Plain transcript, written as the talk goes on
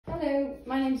Hello,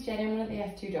 my name's Jenny, I'm one of the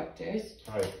F2 doctors.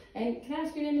 Hi. Can I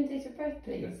ask your name and date of birth,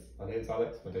 please? Yes, my name's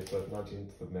Alex, my date of birth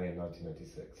 19th of May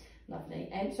 1996. Lovely.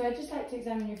 So I'd just like to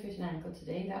examine your foot and ankle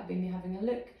today. That would be me having a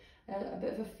look, a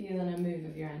bit of a feel and a move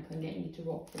of your ankle and getting you to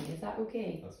walk for me. Is that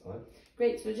okay? That's fine.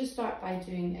 Great, so we'll just start by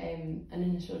doing an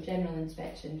initial general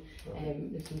inspection,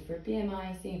 looking for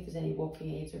BMI, seeing if there's any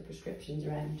walking aids or prescriptions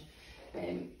around,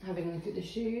 having a look at the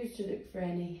shoes to look for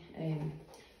any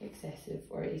excessive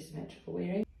or asymmetrical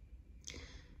wearing.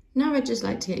 Now I'd just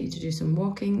like to get you to do some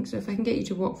walking, so if I can get you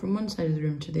to walk from one side of the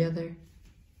room to the other.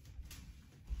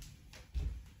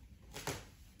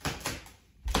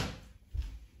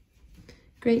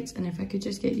 Great, and if I could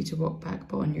just get you to walk back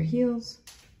but on your heels.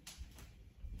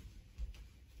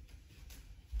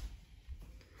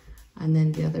 And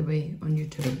then the other way on your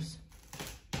toes.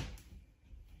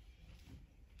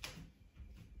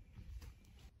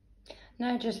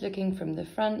 Now just looking from the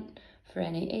front for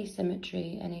any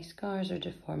asymmetry, any scars or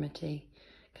deformity.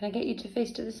 Can I get you to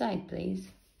face to the side, please?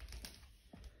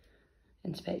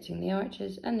 Inspecting the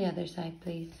arches and the other side,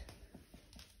 please.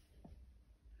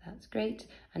 That's great.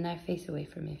 And now face away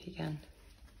from me if you can.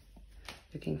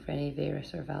 Looking for any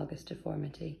varus or valgus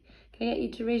deformity. Can I get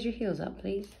you to raise your heels up,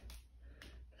 please?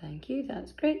 Thank you,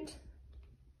 that's great.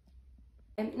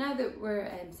 Now that we're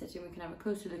sitting, we can have a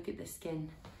closer look at the skin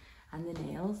and the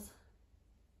nails.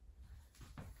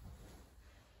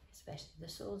 Especially the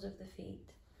soles of the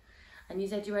feet. And you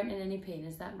said you weren't in any pain,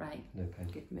 is that right? No pain.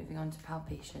 Good, moving on to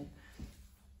palpation.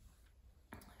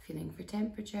 Feeling for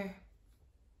temperature.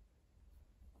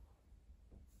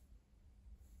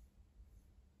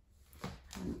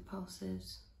 And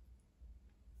pulses.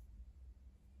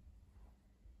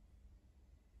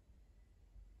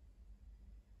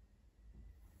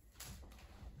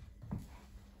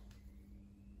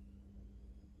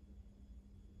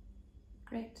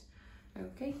 Great.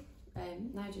 Okay.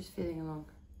 Now just feeling along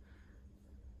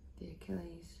the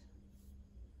Achilles.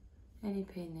 Any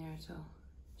pain there at all?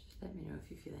 Just let me know if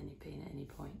you feel any pain at any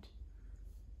point.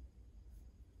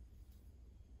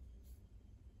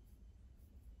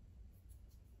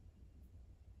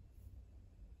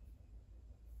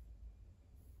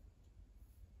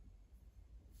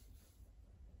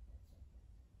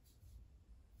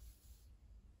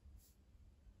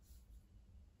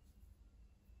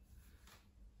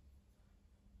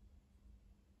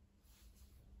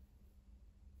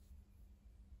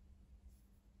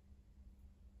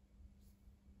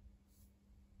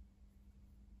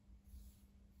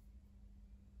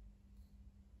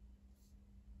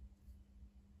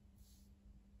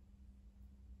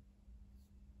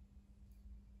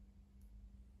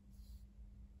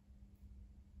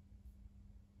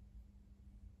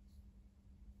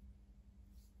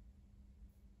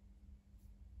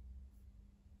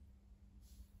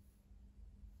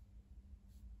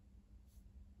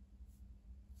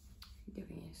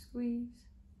 Giving a squeeze,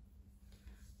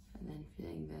 and then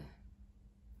feeling the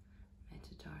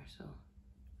metatarsal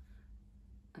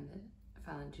and the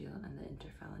phalangeal and the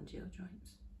interphalangeal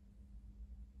joints.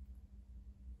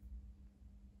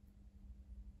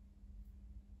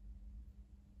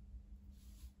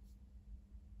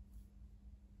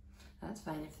 That's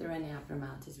fine. If there are any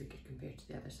abnormalities, we could compare to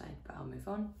the other side, but I'll move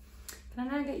on. Can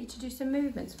I now get you to do some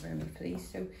movements for me, please?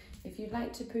 So if you'd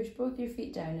like to push both your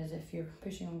feet down as if you're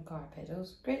pushing on car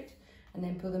pedals, great. And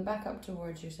then pull them back up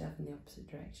towards yourself in the opposite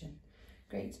direction.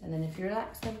 Great. And then if you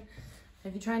relax them,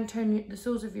 if you try and turn the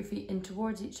soles of your feet in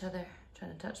towards each other,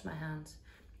 trying to touch my hands,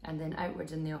 and then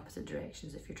outwards in the opposite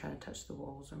directions if you're trying to touch the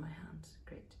walls or my hands.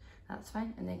 Great. That's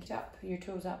fine. And then get up, your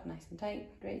toes up nice and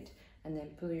tight. Great. And then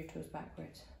pull your toes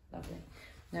backwards. Lovely.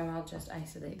 Now I'll just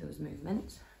isolate those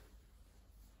movements.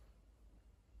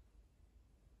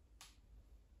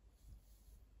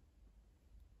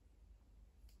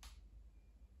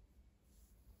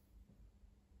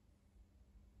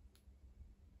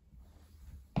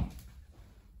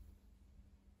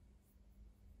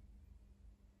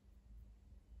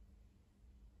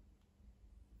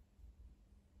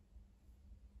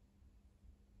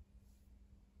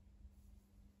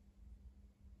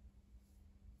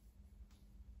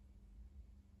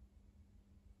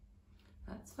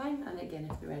 That's fine. And again,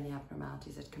 if there are any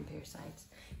abnormalities, I'd compare sides.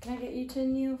 Can I get you to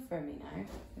kneel for me now?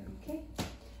 Okay.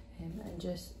 And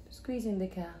just squeezing the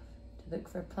calf to look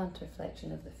for plantar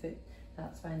flexion of the foot.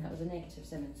 That's fine. That was a negative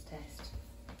Simmons test.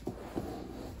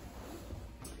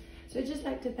 So I'd just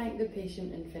like to thank the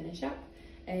patient and finish up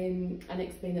and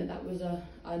explain that that was a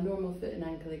normal foot and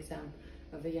ankle exam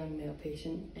of a young male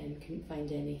patient and couldn't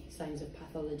find any signs of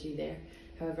pathology there.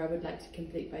 However, I would like to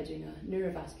complete by doing a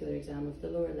neurovascular exam of the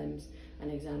lower limbs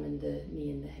and examine the knee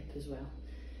and the hip as well.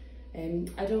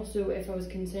 I'd also, if I was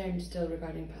concerned still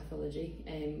regarding pathology,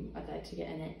 I'd like to get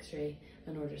an X-ray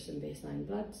and order some baseline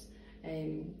bloods,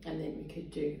 and then we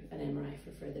could do an MRI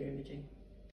for further imaging.